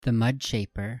The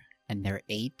Mudshaper and Their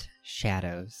 8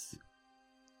 Shadows.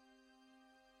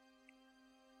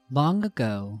 Long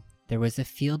ago, there was a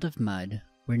field of mud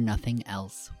where nothing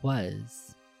else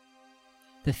was.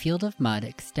 The field of mud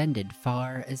extended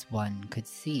far as one could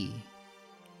see.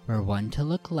 Were one to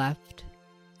look left,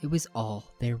 it was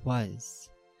all there was.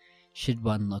 Should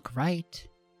one look right,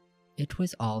 it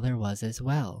was all there was as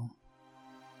well.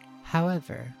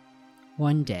 However,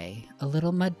 one day, a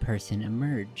little mud person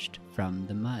emerged from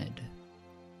the mud.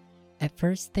 At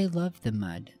first they loved the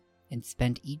mud and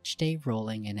spent each day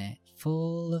rolling in it,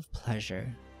 full of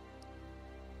pleasure.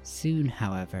 Soon,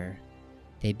 however,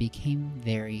 they became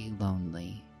very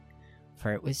lonely,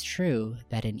 for it was true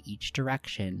that in each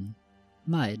direction,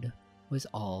 mud was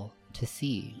all to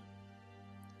see.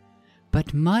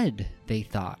 But mud, they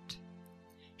thought.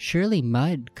 Surely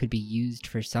mud could be used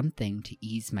for something to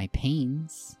ease my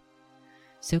pains.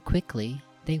 So quickly,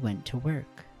 they went to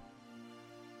work.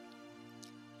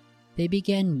 They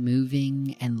began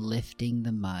moving and lifting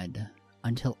the mud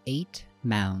until 8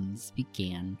 mounds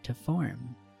began to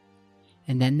form.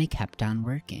 And then they kept on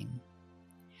working.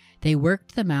 They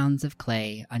worked the mounds of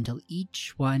clay until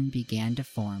each one began to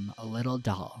form a little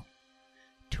doll,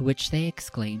 to which they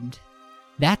exclaimed,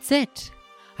 "That's it!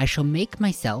 I shall make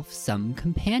myself some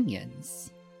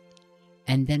companions,"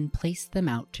 and then placed them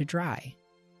out to dry.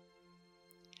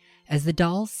 As the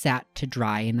dolls sat to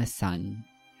dry in the sun,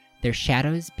 their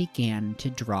shadows began to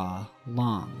draw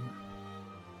longer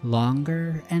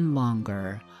and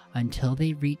longer until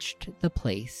they reached the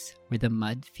place where the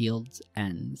mud field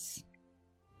ends.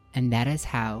 And that is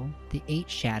how the 8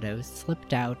 shadows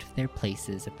slipped out of their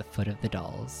places at the foot of the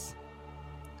dolls.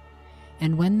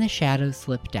 And when the shadows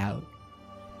slipped out,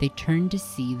 they turned to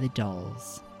see the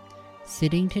dolls,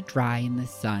 sitting to dry in the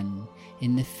sun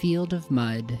in the field of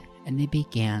mud, and they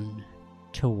began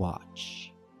to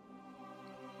watch.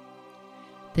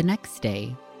 The next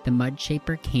day, the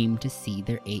Mudshaper came to see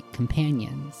their 8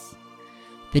 companions.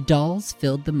 The dolls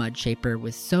filled the Mudshaper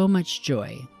with so much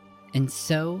joy, and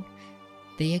so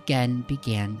they again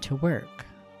began to work.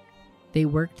 They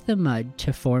worked the mud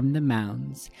to form the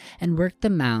mounds, and worked the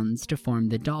mounds to form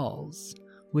the dolls,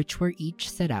 which were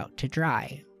each set out to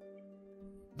dry.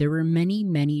 There were many,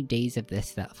 many days of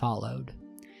this that followed,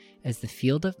 as the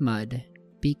field of mud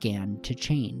began to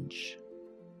change.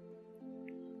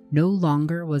 No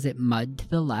longer was it mud to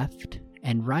the left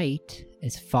and right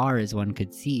as far as one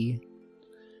could see,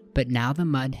 but now the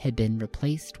mud had been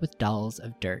replaced with dolls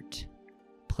of dirt,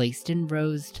 placed in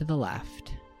rows to the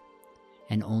left,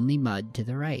 and only mud to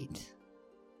the right.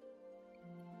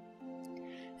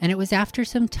 And it was after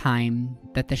some time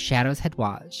that the shadows had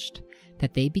watched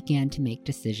that they began to make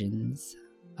decisions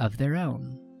of their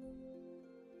own.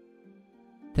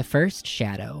 The first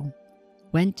shadow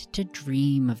went to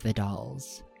dream of the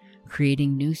dolls,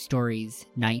 creating new stories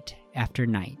night after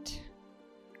night.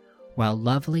 While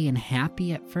lovely and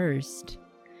happy at first,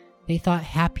 they thought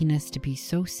happiness to be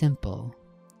so simple,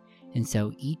 and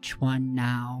so each one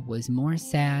now was more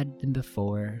sad than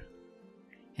before,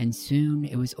 and soon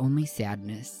it was only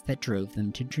sadness that drove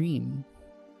them to dream.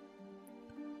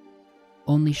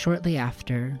 Only shortly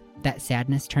after, that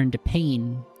sadness turned to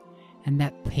pain, and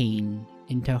that pain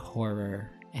into horror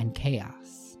and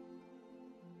chaos.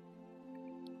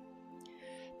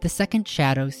 The second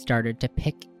shadow started to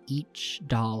pick each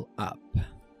doll up,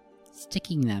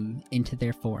 sticking them into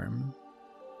their form.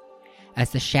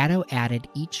 As the shadow added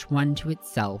each one to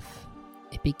itself,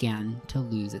 it began to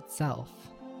lose itself.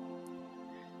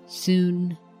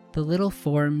 Soon, the little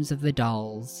forms of the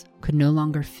dolls could no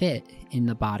longer fit in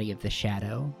the body of the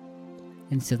shadow,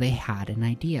 and so they had an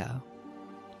idea.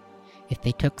 If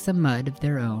they took some mud of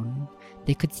their own,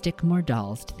 they could stick more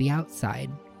dolls to the outside.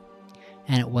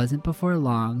 And it wasn't before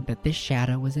long that this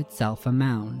shadow was itself a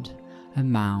mound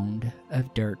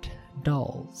of dirt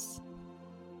dolls.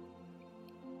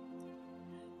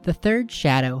 The third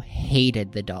shadow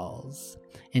hated the dolls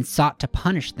and sought to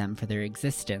punish them for their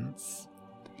existence.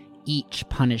 Each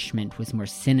punishment was more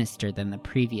sinister than the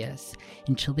previous,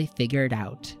 until they figured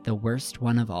out the worst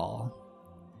one of all.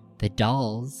 The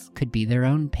dolls could be their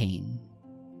own pain.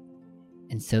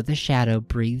 And so the shadow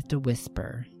breathed a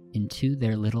whisper into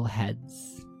their little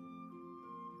heads.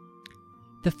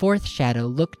 The fourth shadow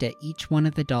looked at each one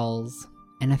of the dolls,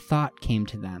 and a thought came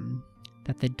to them,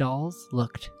 that the dolls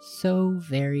looked so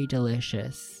very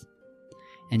delicious.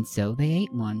 And so they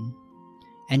ate one,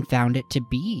 and found it to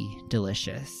be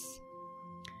delicious.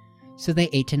 So they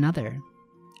ate another,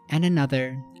 and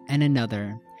another, and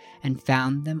another, and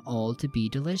found them all to be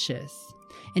delicious.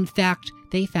 In fact,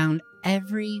 they found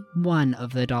every one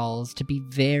of the dolls to be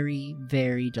very,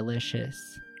 very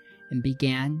delicious, and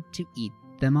began to eat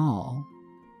them all.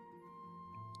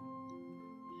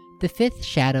 The fifth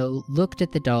shadow looked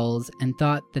at the dolls and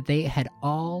thought that they had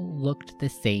all looked the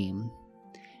same,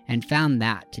 and found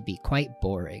that to be quite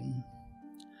boring.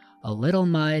 A little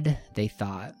mud, they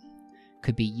thought,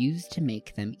 could be used to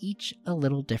make them each a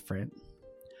little different.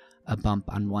 A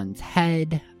bump on one's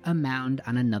head, a mound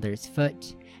on another's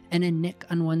foot, and a nick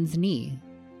on one's knee.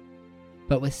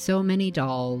 But with so many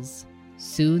dolls,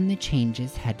 soon the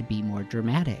changes had to be more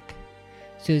dramatic,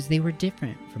 so as they were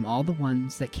different from all the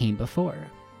ones that came before.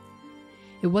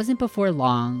 It wasn't before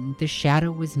long the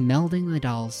shadow was melding the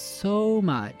dolls so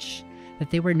much that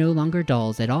they were no longer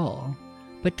dolls at all,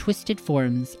 but twisted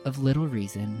forms of little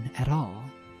reason at all.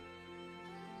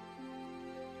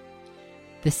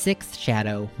 The sixth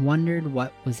shadow wondered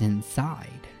what was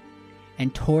inside,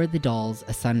 and tore the dolls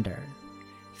asunder,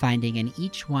 finding in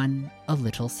each one a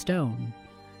little stone.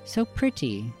 So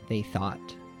pretty, they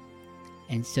thought,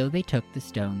 and so they took the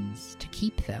stones to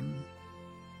keep them.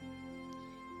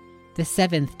 The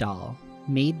seventh doll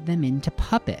made them into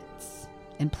puppets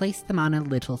and placed them on a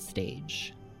little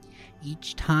stage,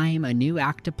 each time a new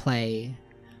act to play,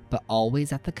 but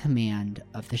always at the command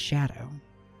of the shadow.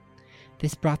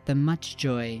 This brought them much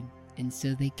joy, and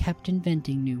so they kept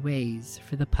inventing new ways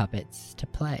for the puppets to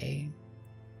play.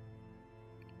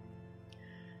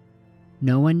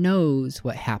 No one knows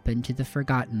what happened to the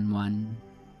forgotten one.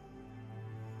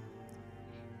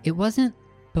 It wasn't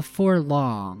before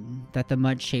long that the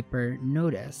Mudshaper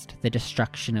noticed the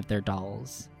destruction of their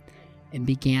dolls, and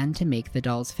began to make the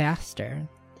dolls faster,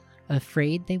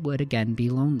 afraid they would again be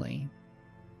lonely.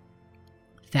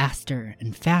 Faster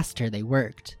and faster they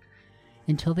worked,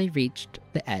 until they reached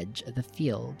the edge of the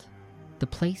field, the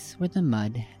place where the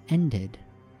mud ended,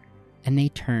 and they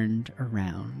turned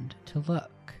around to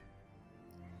look.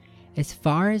 As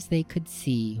far as they could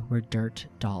see were dirt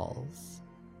dolls,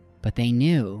 but they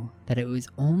knew that it was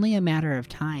only a matter of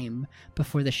time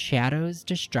before the shadow's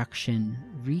destruction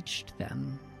reached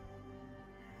them.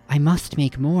 "I must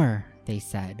make more," they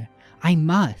said. "I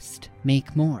must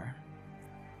make more."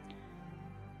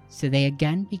 So they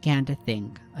again began to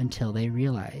think until they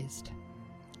realized.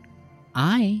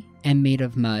 "I am made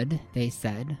of mud," they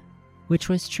said, which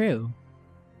was true.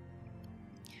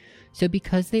 So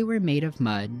because they were made of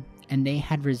mud, and they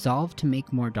had resolved to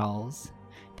make more dolls,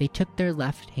 they took their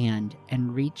left hand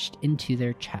and reached into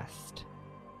their chest,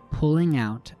 pulling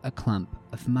out a clump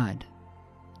of mud.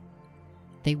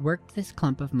 They worked this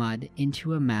clump of mud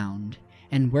into a mound,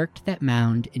 and worked that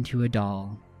mound into a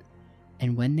doll.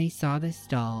 And when they saw this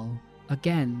doll,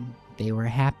 again they were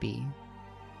happy.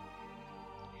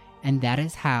 And that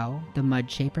is how the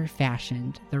Mudshaper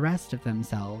fashioned the rest of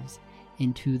themselves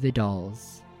into the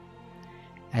dolls.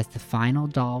 As the final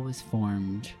doll was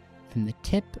formed, from the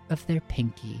tip of their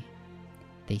pinky,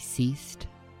 they ceased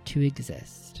to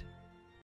exist.